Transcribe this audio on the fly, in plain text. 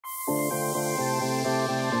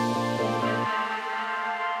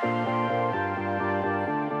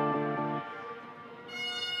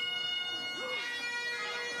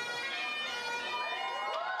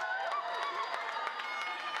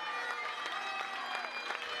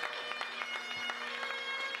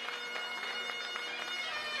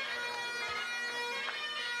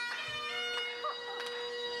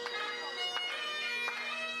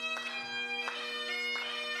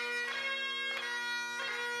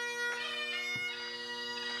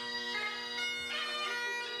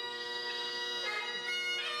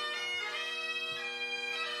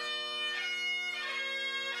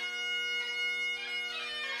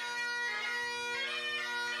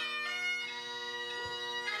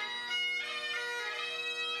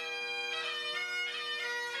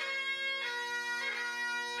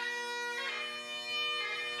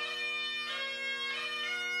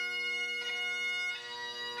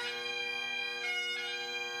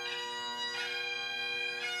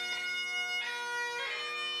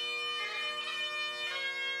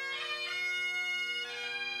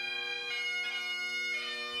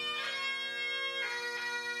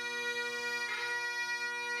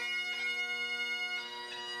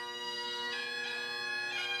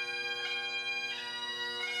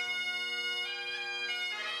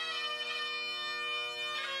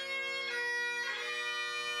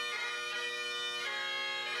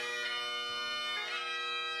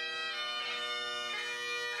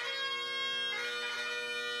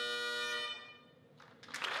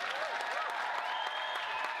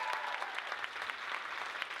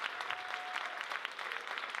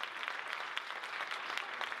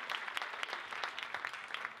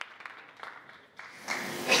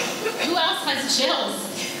Charles has chills.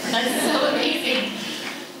 That's so amazing.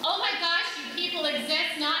 Oh my gosh, you people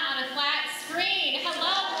exist not on a flat screen.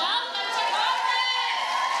 Hello, welcome to Congress.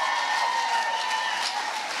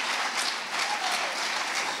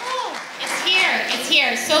 Oh, it's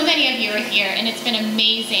here. So many of you are here, and it's been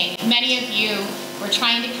amazing. Many of you were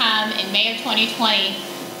trying to come in May of 2020,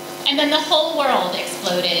 and then the whole world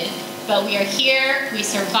exploded. But we are here, we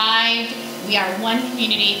survived, we are one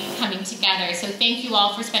community coming together. So thank you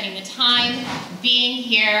all for spending the time, being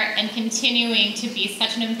here, and continuing to be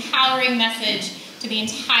such an empowering message to the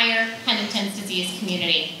entire Huntington's disease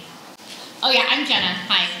community. Oh yeah, I'm Jenna,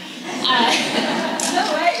 hi.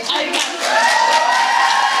 No way.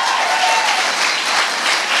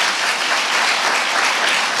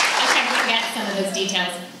 I'll try to forget some of those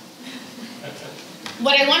details.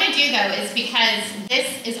 What I want to do though is, because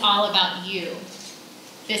this is all about you.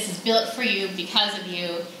 This is built for you, because of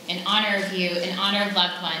you, in honor of you, in honor of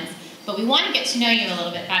loved ones. But we want to get to know you a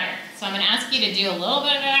little bit better. So I'm going to ask you to do a little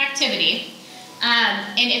bit of an activity.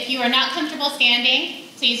 And if you are not comfortable standing,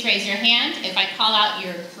 please raise your hand if I call out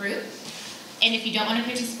your group. And if you don't want to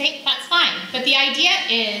participate, that's fine. But the idea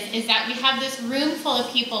is that we have this room full of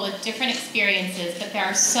people with different experiences, but there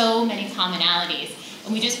are so many commonalities.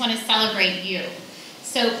 And we just want to celebrate you.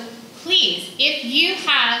 So please, if you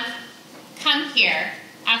have come here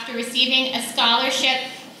after receiving a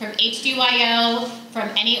scholarship from HDYO, from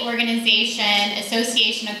any organization,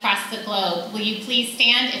 association across the globe, will you please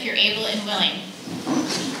stand if you're able and willing?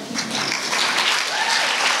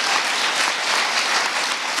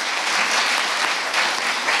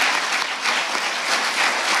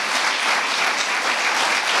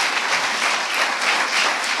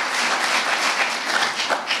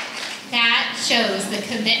 That shows the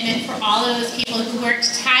commitment for all of those people who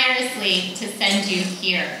worked tirelessly to send you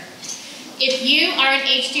here. If you are an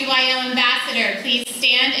HDYO ambassador, please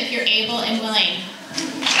stand if you're able and willing.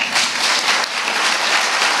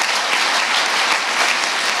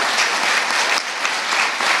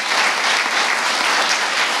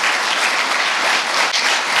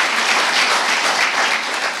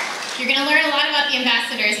 You're going to learn a lot about the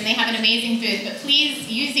ambassadors, and they have an amazing booth, but please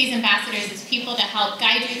use these ambassadors as people to help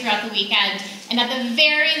guide you throughout the weekend, and at the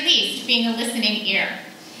very least, being a listening ear.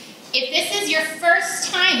 If this is your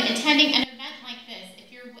first time attending an event like this, if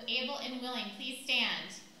you're able and willing, please stand.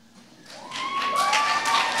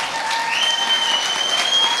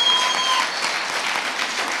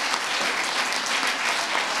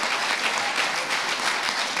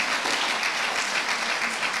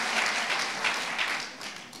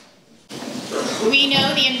 We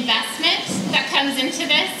know the investment that comes into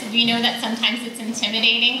this. We know that sometimes it's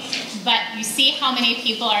intimidating, but you see how many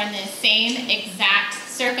people are in the same exact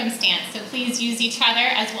circumstance. So please use each other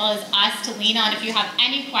as well as us to lean on if you have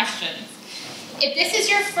any questions. If this is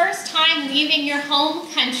your first time leaving your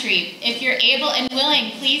home country, if you're able and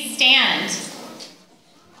willing, please stand.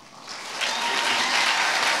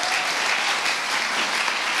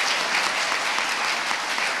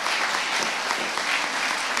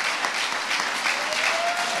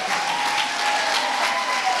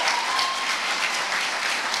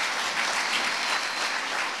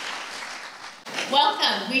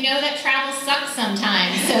 Welcome. We know that travel sucks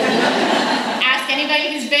sometimes, so ask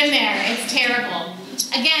anybody who's been there. It's terrible.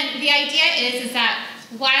 Again, the idea is that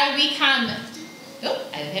while we come, oh,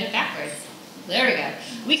 I hit it backwards. There we go.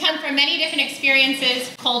 We come from many different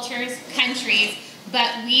experiences, cultures, countries,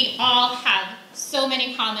 but we all have so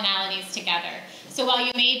many commonalities together. So while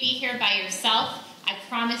you may be here by yourself, I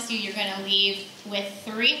promise you you're going to leave with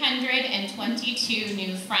 322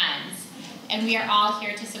 new friends, and we are all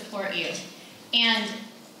here to support you. And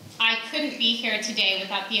I couldn't be here today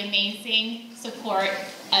without the amazing support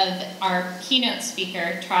of our keynote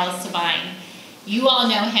speaker, Sabine. You all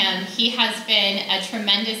know him. He has been a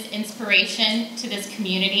tremendous inspiration to this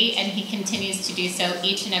community, and he continues to do so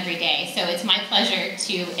each and every day. So it's my pleasure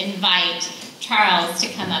to invite Charles to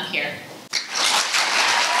come up here.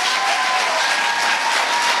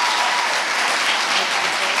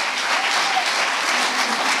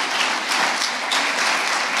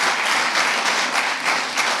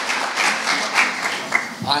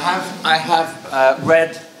 I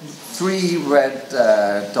have three red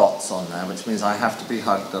dots on there, which means I have to be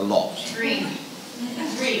hugged a lot. Three.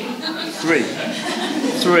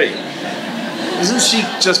 Isn't she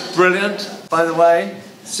just brilliant, by the way?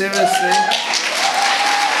 Seriously?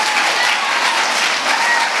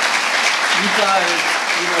 You guys,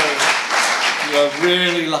 you are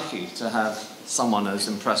really lucky to have someone as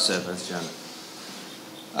impressive as Jenna.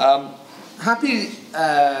 Happy,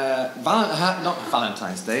 not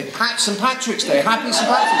Valentine's Day, St. Patrick's Day. Happy St.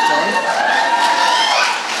 Patrick's Day.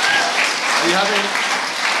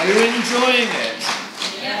 Are you enjoying it?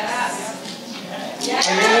 Yes.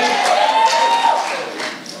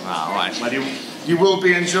 All right. Well, you will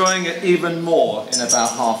be enjoying it even more in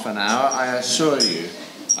about half an hour, I assure you,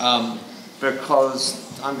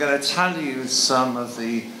 because I'm going to tell you some of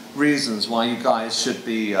the reasons why you guys should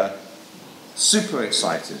be super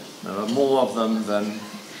excited. There are more of them than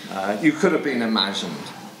you could have been imagined.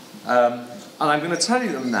 And I'm going to tell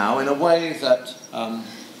you them now in a way that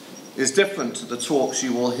is different to the talks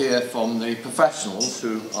you will hear from the professionals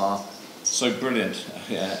who are so brilliant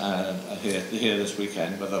here this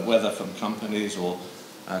weekend, whether from companies or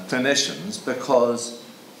clinicians, because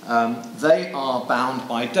they are bound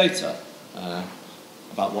by data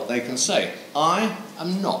about what they can say. I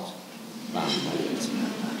am not bound by data.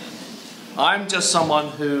 I'm just someone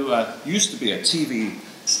who used to be a TV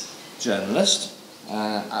journalist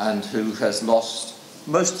and who has lost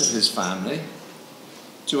most of his family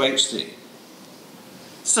to HD.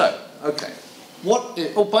 So, okay.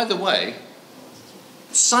 Oh, by the way,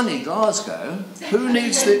 sunny Glasgow. Who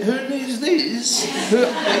needs these?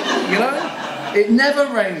 You know, it never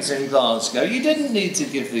rains in Glasgow. You didn't need to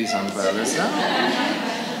give these umbrellas, no?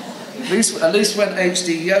 At least when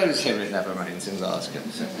HDYO's here, it never rains in Glasgow.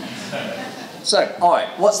 So, all right.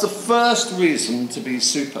 What's the first reason to be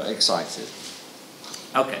super excited?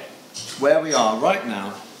 Okay, where we are right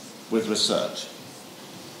now with research.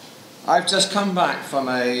 I've just come back from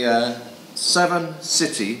a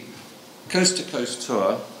 7-city coast-to-coast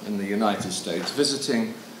tour in the United States,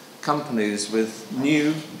 visiting companies with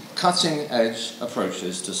new cutting-edge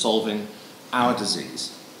approaches to solving our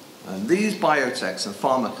disease. And these biotechs and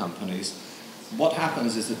pharma companies, what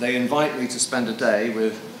happens is that they invite me to spend a day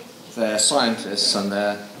with their scientists and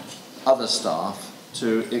their other staff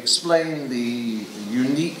to explain the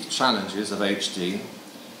unique challenges of HD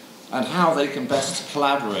and how they can best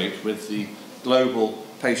collaborate with the global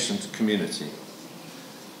patient community.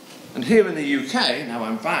 And here in the UK, now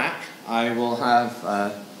I'm back, I will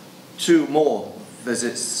have 2 more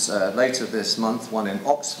visits later this month, one in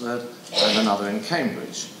Oxford and another in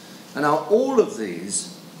Cambridge. And now all of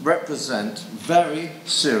these represent very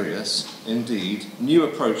serious, indeed, new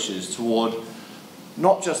approaches toward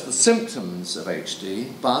not just the symptoms of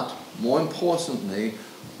HD, but more importantly,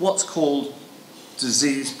 what's called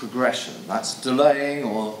disease progression. That's delaying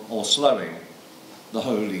or slowing the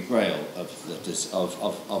holy grail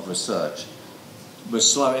of research. We're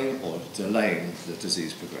slowing or delaying the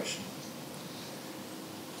disease progression.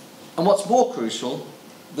 And what's more crucial,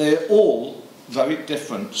 they're all very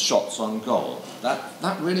different shots on goal.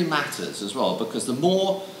 That really matters as well, because the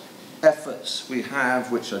more efforts we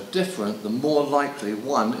have which are different, the more likely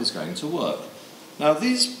one is going to work. Now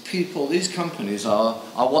these people, these companies are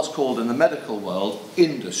what's called in the medical world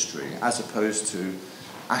industry, as opposed to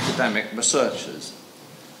academic researchers.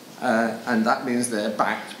 And that means they're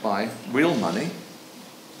backed by real money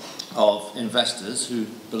of investors who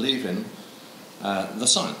believe in the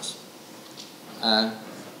science. And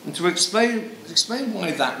to explain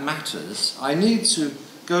why that matters, I need to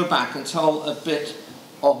go back and tell a bit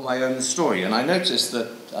of my own story. And I noticed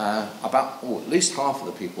that at least half of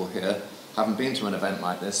the people here haven't been to an event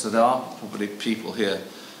like this, so there are probably people here,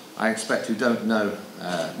 I expect, who don't know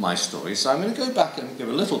my story. So I'm going to go back and give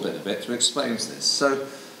a little bit of it to explain this. So,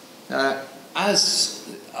 as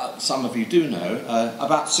some of you do know,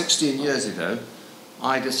 about 16 years ago,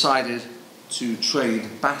 I decided to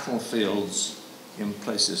trade battlefields in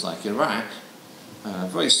places like Iraq,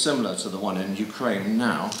 very similar to the one in Ukraine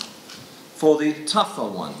now, for the tougher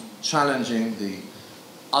one, challenging the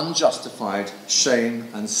unjustified shame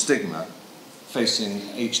and stigma facing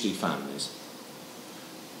HD families.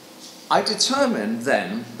 I determined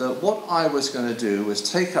then that what I was going to do was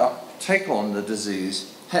take on the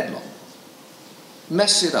disease headlong,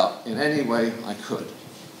 mess it up in any way I could,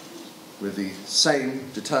 with the same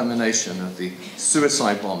determination of the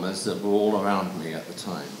suicide bombers that were all around me at the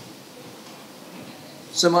time.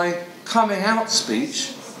 So my coming out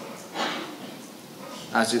speech,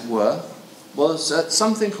 as it were, was at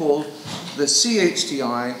something called the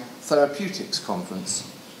CHDI Therapeutics Conference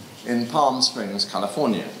in Palm Springs,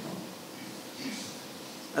 California.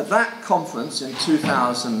 At that conference in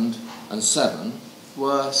 2007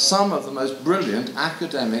 were some of the most brilliant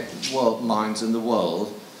academic minds in the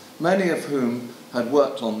world, many of whom had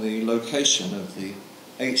worked on the location of the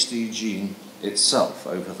HD gene itself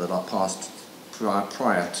over the past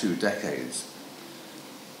prior 2 decades.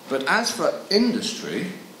 But as for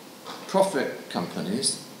industry, profit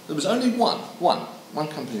companies, there was only one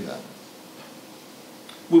company there.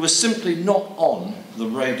 We were simply not on the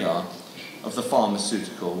radar of the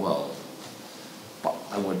pharmaceutical world. But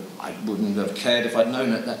I wouldn't have cared if I'd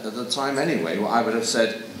known it at the time anyway. Well, I would have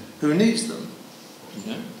said, who needs them?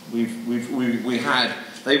 You know,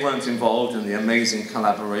 they weren't involved in the amazing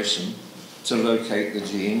collaboration to locate the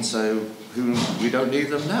gene, so we don't need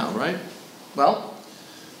them now, right? Well,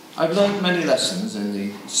 I've learned many lessons in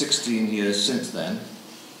the 16 years since then,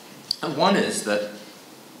 and one is that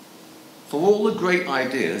for all the great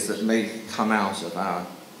ideas that may come out of our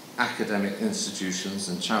academic institutions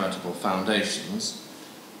and charitable foundations,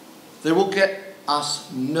 they will get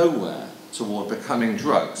us nowhere toward becoming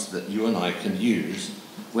drugs that you and I can use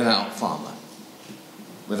without pharma.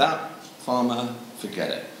 Without pharma, forget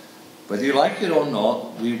it. Whether you like it or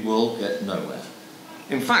not, we will get nowhere.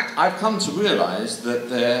 In fact, I've come to realize that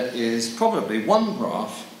there is probably one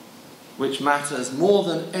graph which matters more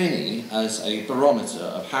than any as a barometer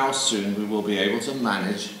of how soon we will be able to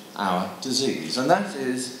manage our disease, and that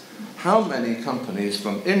is how many companies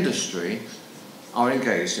from industry are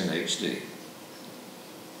engaged in HD.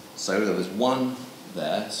 So there was one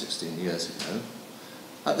there 16 years ago.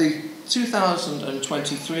 At the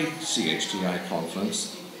 2023 CHDI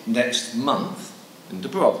conference next month in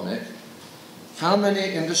Dubrovnik, how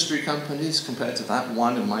many industry companies compared to that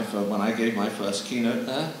one when I gave my first keynote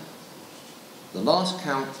there? The last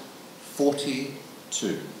count,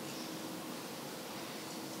 42.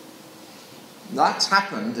 That's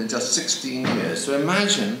happened in just 16 years. So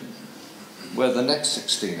imagine where the next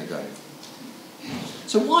 16 are going.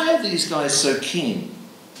 So why are these guys so keen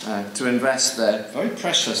to invest their very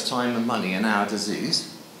precious time and money in our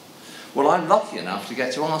disease? Well, I'm lucky enough to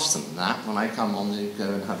get to ask them that when I come on to go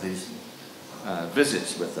and have these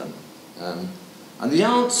visits with them. And the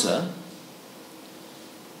answer,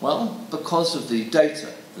 well, because of the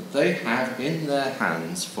data that they have in their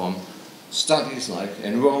hands from studies like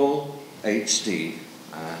Enroll HD,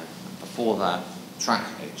 before that, Track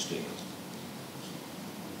HD.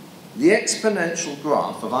 The exponential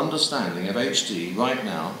graph of understanding of HD right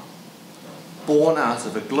now, born out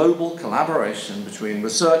of a global collaboration between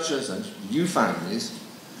researchers and you families,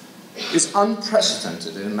 is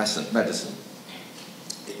unprecedented in medicine.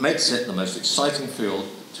 It makes it the most exciting field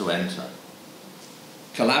to enter.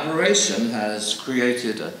 Collaboration has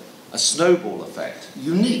created a snowball effect,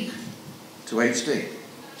 unique to HD.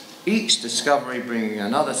 Each discovery bringing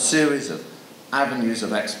another series of avenues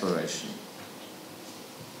of exploration.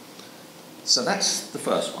 So that's the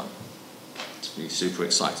first one to be super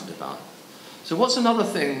excited about. So what's another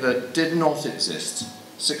thing that did not exist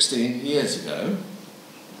 16 years ago?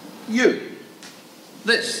 You.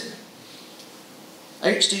 This.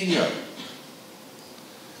 HDYO.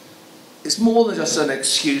 It's more than just an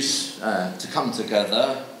excuse to come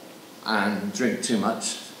together and drink too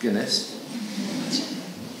much Guinness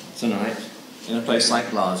tonight in a place like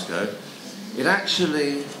Glasgow. It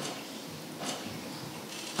actually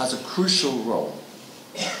has a crucial role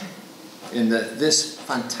in this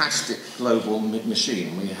fantastic global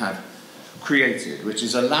machine we have created, which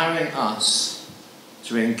is allowing us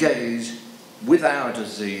to engage with our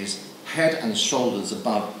disease head and shoulders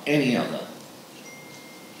above any other.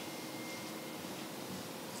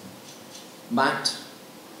 Matt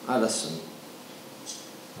Allison,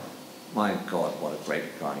 my God, what a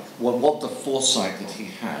great guy. What the foresight that he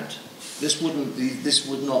had. This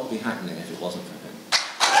would not be happening if it wasn't for him.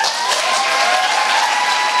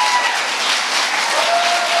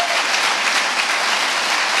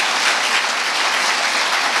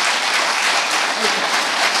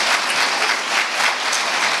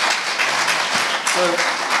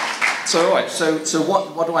 So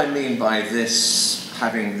what do I mean by this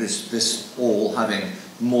having this all having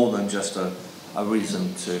more than just a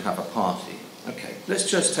reason to have a party? Okay, let's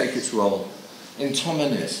just take its role in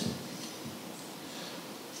tominersen.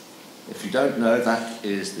 If you don't know, that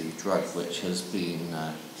is the drug which has been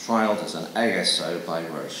trialled as an ASO by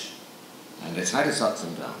Roche, and it's had its ups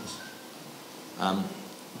and downs.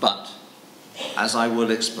 But as I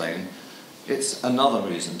will explain, it's another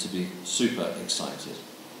reason to be super excited.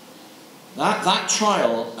 That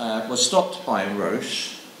trial was stopped by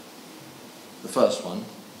Roche, the first one,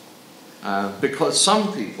 because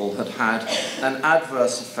some people had had an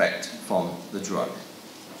adverse effect from the drug.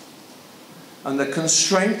 And the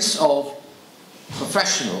constraints of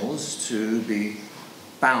professionals to be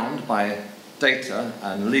bound by data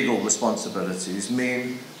and legal responsibilities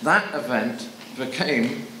mean that event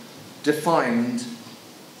became defined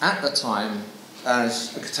at the time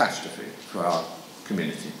as a catastrophe for our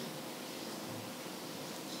community.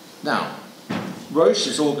 Now, Roche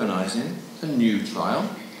is organising a new trial,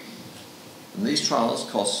 and these trials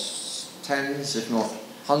cost tens, if not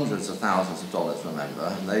hundreds of thousands of dollars,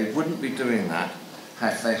 remember, and they wouldn't be doing that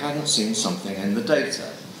they hadn't seen something in the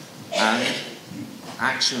data. And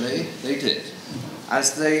actually, they did.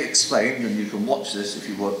 As they explained, and you can watch this if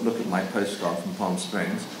you look at my postcard from Palm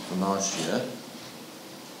Springs from last year,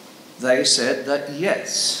 they said that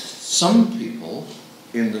yes, some people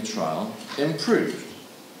in the trial improved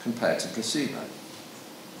compared to placebo.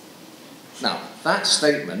 Now, that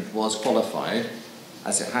statement was qualified,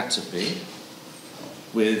 as it had to be,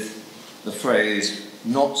 with the phrase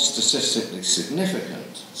not statistically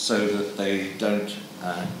significant, so that they don't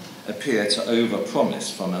appear to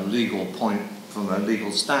overpromise from a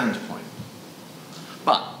legal standpoint.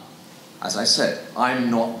 But, as I said, I'm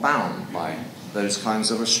not bound by those kinds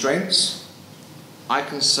of restraints. I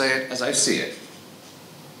can say it as I see it.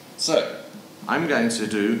 So, I'm going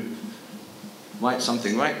to write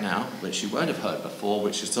something right now, which you won't have heard before,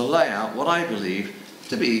 which is to lay out what I believe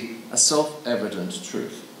to be a self-evident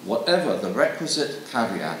truth. Whatever the requisite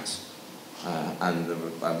caveats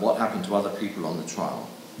and what happened to other people on the trial,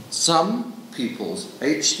 some people's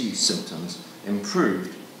HD symptoms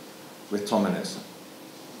improved with tominersen.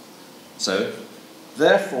 So,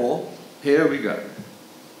 therefore, here we go.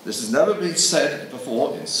 This has never been said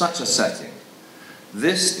before in such a setting.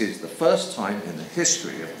 This is the first time in the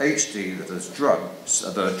history of HD that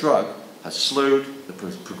a drug has slowed the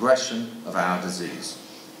progression of our disease.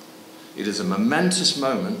 It is a momentous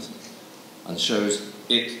moment and shows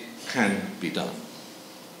it can be done.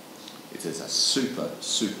 It is a super,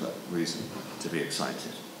 super reason to be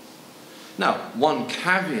excited. Now, one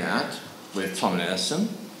caveat with tominersen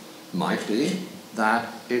might be that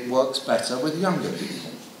it works better with younger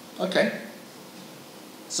people. Okay.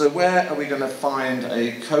 So where are we going to find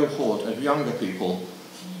a cohort of younger people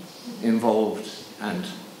involved and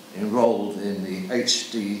enrolled in the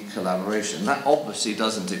HD collaboration? That obviously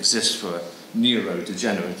doesn't exist for a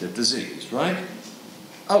neurodegenerative disease, right?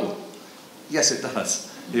 Oh, yes it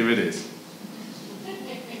does. Here it is.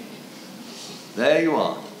 There you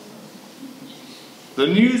are. The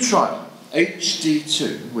new trial,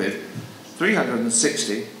 HD2, with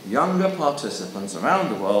 360 younger participants around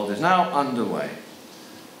the world, is now underway.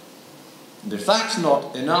 And if that's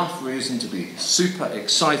not enough reason to be super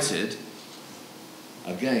excited,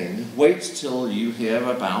 again, wait till you hear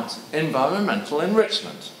about environmental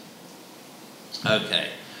enrichment. Okay,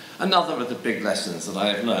 another of the big lessons that I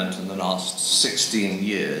have learned in the last 16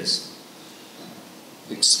 years,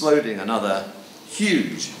 exploding another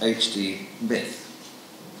huge HD myth.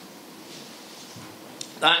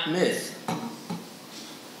 That myth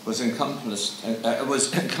was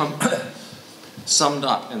summed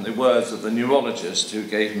up in the words of the neurologist who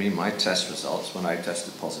gave me my test results when I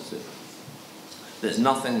tested positive. There's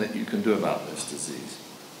nothing that you can do about this disease,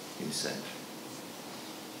 he said.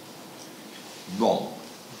 Wrong.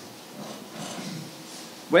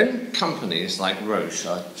 When companies like Roche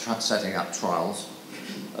are setting up trials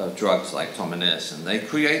of drugs like tominersen, they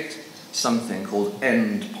create something called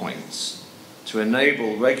endpoints to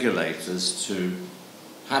enable regulators to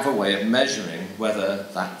have a way of measuring whether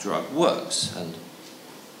that drug works. And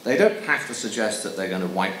they don't have to suggest that they're going to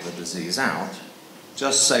wipe the disease out.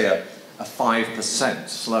 Just say a 5%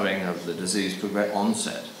 slowing of the disease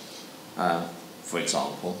onset, for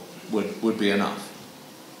example, would be enough.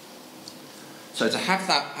 So to have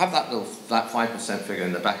that 5% figure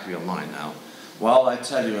in the back of your mind now, while I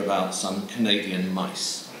tell you about some Canadian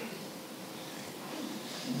mice.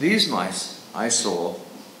 These mice I saw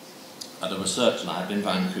at a research lab in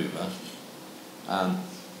Vancouver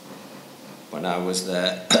when I was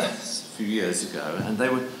there a few years ago, and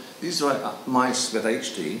these were mice with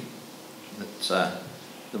HD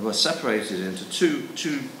that were separated into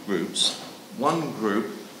two groups. One group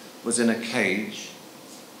was in a cage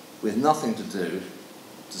with nothing to do,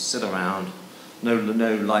 to sit around, no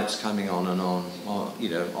lights coming on and on, or,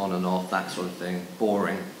 on and off, that sort of thing,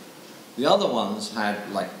 boring. The other ones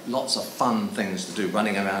had like lots of fun things to do,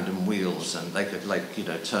 running around in wheels, and they could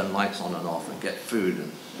turn lights on and off and get food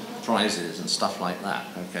and prizes and stuff like that.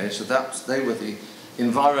 Okay, so they were the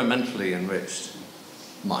environmentally enriched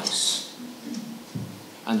mice.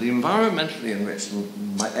 And the environmentally enriched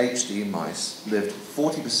HD mice lived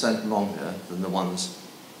 40% longer than the ones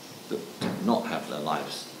that did not have their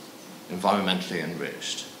lives environmentally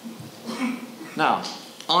enriched. Now,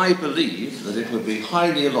 I believe that it would be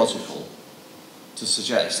highly illogical to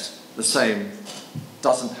suggest the same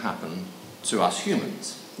doesn't happen to us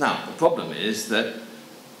humans. Now, the problem is that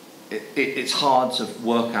it's hard to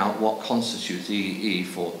work out what constitutes EE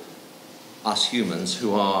for us humans,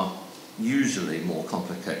 who are usually more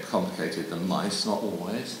complicated than mice, not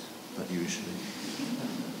always, but usually.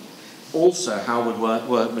 also, how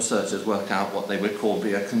would researchers work out what they would call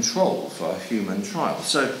be a control for a human trial?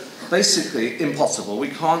 So basically, impossible. We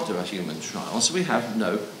can't do a human trial, so we have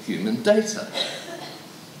no human data.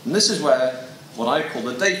 And this is where what I call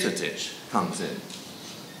the data ditch comes in.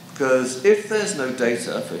 Because if there's no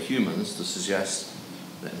data for humans to suggest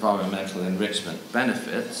that environmental enrichment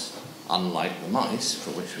benefits, unlike the mice,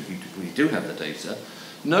 for which we do have the data,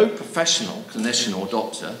 no professional clinician or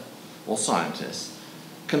doctor or scientist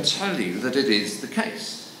can tell you that it is the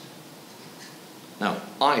case. Now,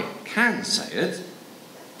 I can say it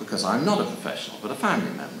because I'm not a professional, but a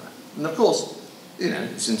family member. And of course, you know,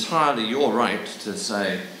 it's entirely your right to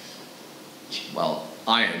say, well,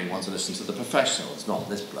 I only want to listen to the professionals, not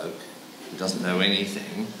this bloke who doesn't know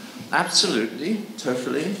anything. Absolutely,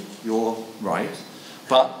 totally, you're right.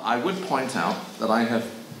 But I would point out that I have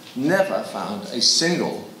never found a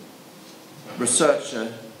single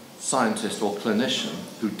researcher, scientist or clinician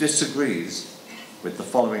who disagrees with the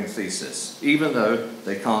following thesis, even though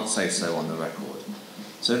they can't say so on the record.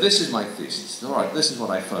 So this is my thesis. All right, this is what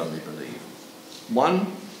I firmly believe. 1,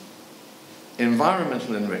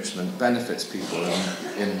 environmental enrichment benefits people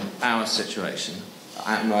in our situation.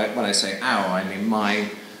 And when I say our, I mean mine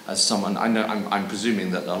as someone, I know I'm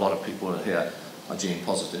presuming that a lot of people here are gene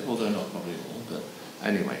positive, although not probably all, but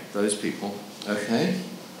anyway, those people, okay?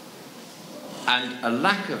 And a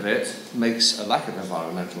lack of it makes, a lack of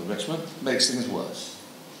environmental enrichment makes things worse,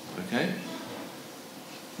 okay?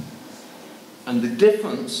 And the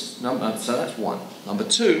difference, so that's 1. Number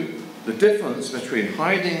 2, the difference between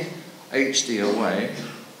hiding HD away,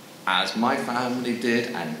 as my family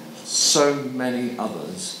did, and so many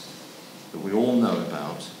others that we all know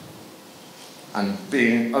about, and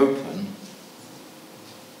being open,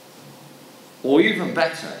 or even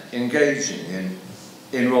better, engaging in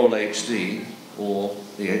Enroll HD or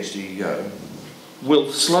the HDYO,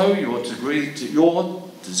 will slow your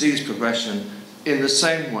disease progression in the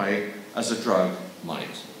same way as a drug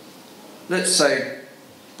might. Let's say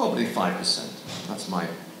probably 5%. That's my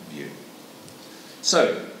view.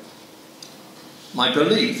 So, my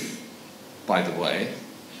belief, by the way,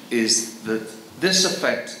 is that this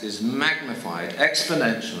effect is magnified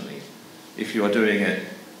exponentially if you are doing it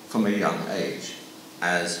from a young age,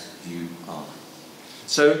 as you are.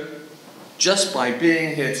 So, just by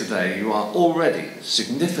being here today, you are already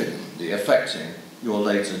significantly affecting your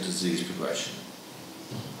later disease progression.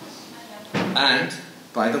 And,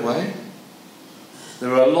 by the way,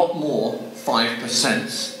 there are a lot more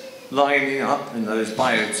 5% lining up in those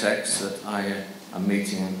biotechs that I am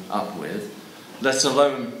meeting up with, let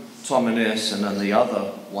alone Tom and Earson and the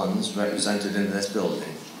other ones represented in this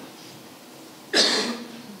building.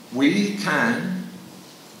 We can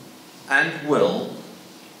and will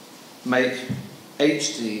make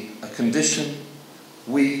HD a condition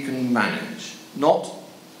we can manage, not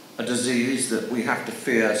a disease that we have to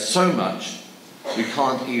fear so much we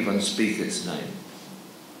can't even speak its name.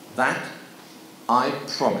 That, I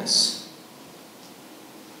promise.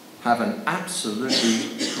 Have an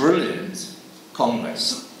absolutely brilliant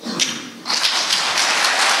Congress.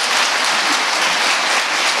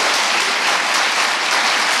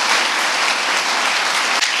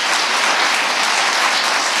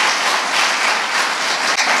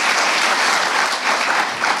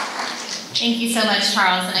 Thank you so much,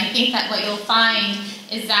 Charles. And I think that what you'll find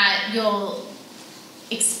is that you'll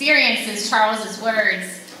experience Charles's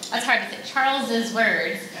words, that's hard to say, Charles's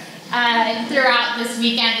words, throughout this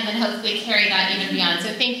weekend, and then hopefully carry that even beyond.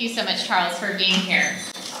 So thank you so much, Charles, for being here.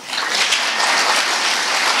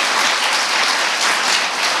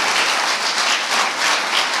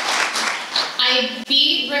 I'd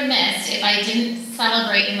be remiss if I didn't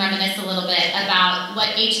celebrate and reminisce a little bit about what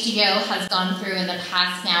HDYO has gone through in the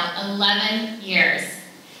past now 11 years.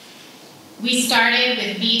 We started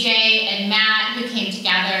with VJ and Matt, who came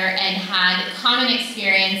together and had common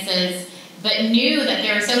experiences, but knew that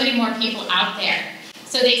there were so many more people out there.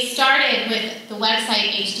 So they started with the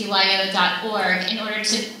website HDYO.org in order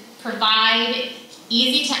to provide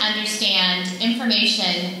easy to understand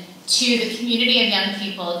information to the community of young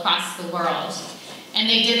people across the world. And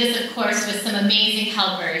they did this, of course, with some amazing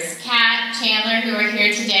helpers. Kat, Chandler, who are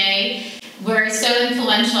here today, were so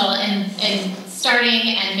influential in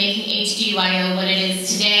starting and making HDYO what it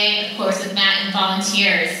is today, of course, with Matt and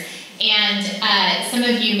volunteers. And some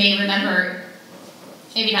of you may remember,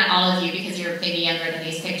 maybe not all of you because you're maybe younger than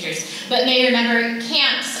these pictures, but may remember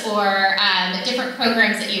camps or different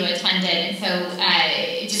programs that you attended. And so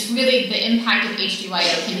just really the impact of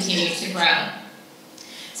HDYO continues to grow.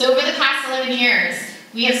 So over the past 11 years,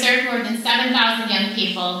 we have served more than 7,000 young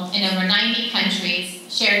people in over 90 countries,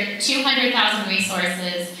 shared 200,000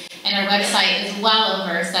 resources, and our website is well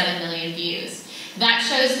over 7 million views. That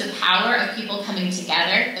shows the power of people coming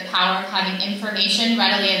together, the power of having information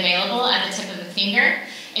readily available at the tip of a finger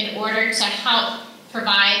in order to help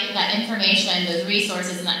provide that information, those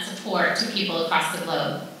resources, and that support to people across the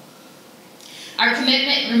globe. Our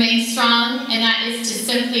commitment remains strong, and that is to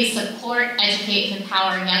simply support, educate, and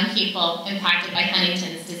empower young people impacted by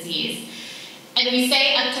Huntington's disease. And we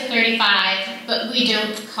say up to 35, but we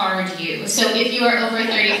don't card you. So if you are over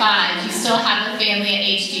 35, you still have a family at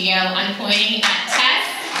HDYO. I'm pointing at Tess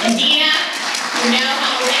and Dina, who know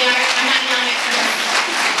how old they are. I'm not yelling at Chris.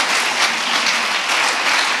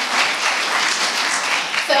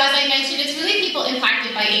 So as I mentioned, it's really people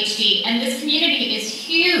impacted by HD, and this community is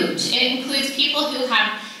huge. It includes people who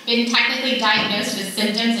have been technically diagnosed with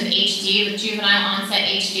symptoms of HD, with juvenile onset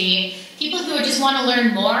HD, people who just want to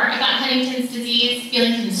learn more about Huntington's disease,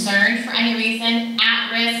 feeling concerned for any reason,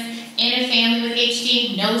 at risk, in a family with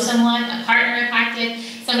HD, know someone, a partner impacted,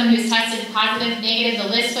 someone who's tested positive, negative, the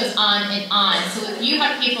list goes on and on. So if you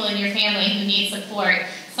have people in your family who need support,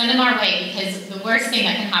 send them our way, because the worst thing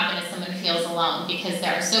that can happen is someone feels alone, because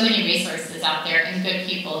there are so many resources out there and good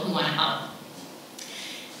people who want to help.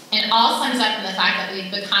 And it all sums up in the fact that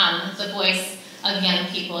we've become the voice of young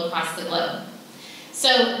people across the globe. So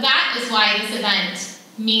that is why this event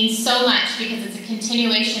means so much, because it's a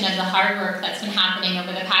continuation of the hard work that's been happening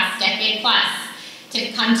over the past decade plus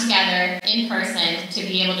to come together in person to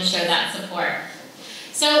be able to show that support.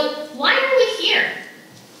 So why are we here?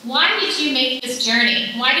 Why did you make this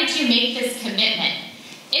journey? Why did you make this commitment?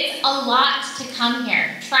 It's a lot to come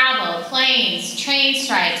here. Travel, planes, train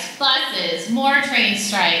strikes, buses, more train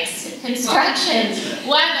strikes, construction,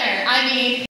 weather. I mean,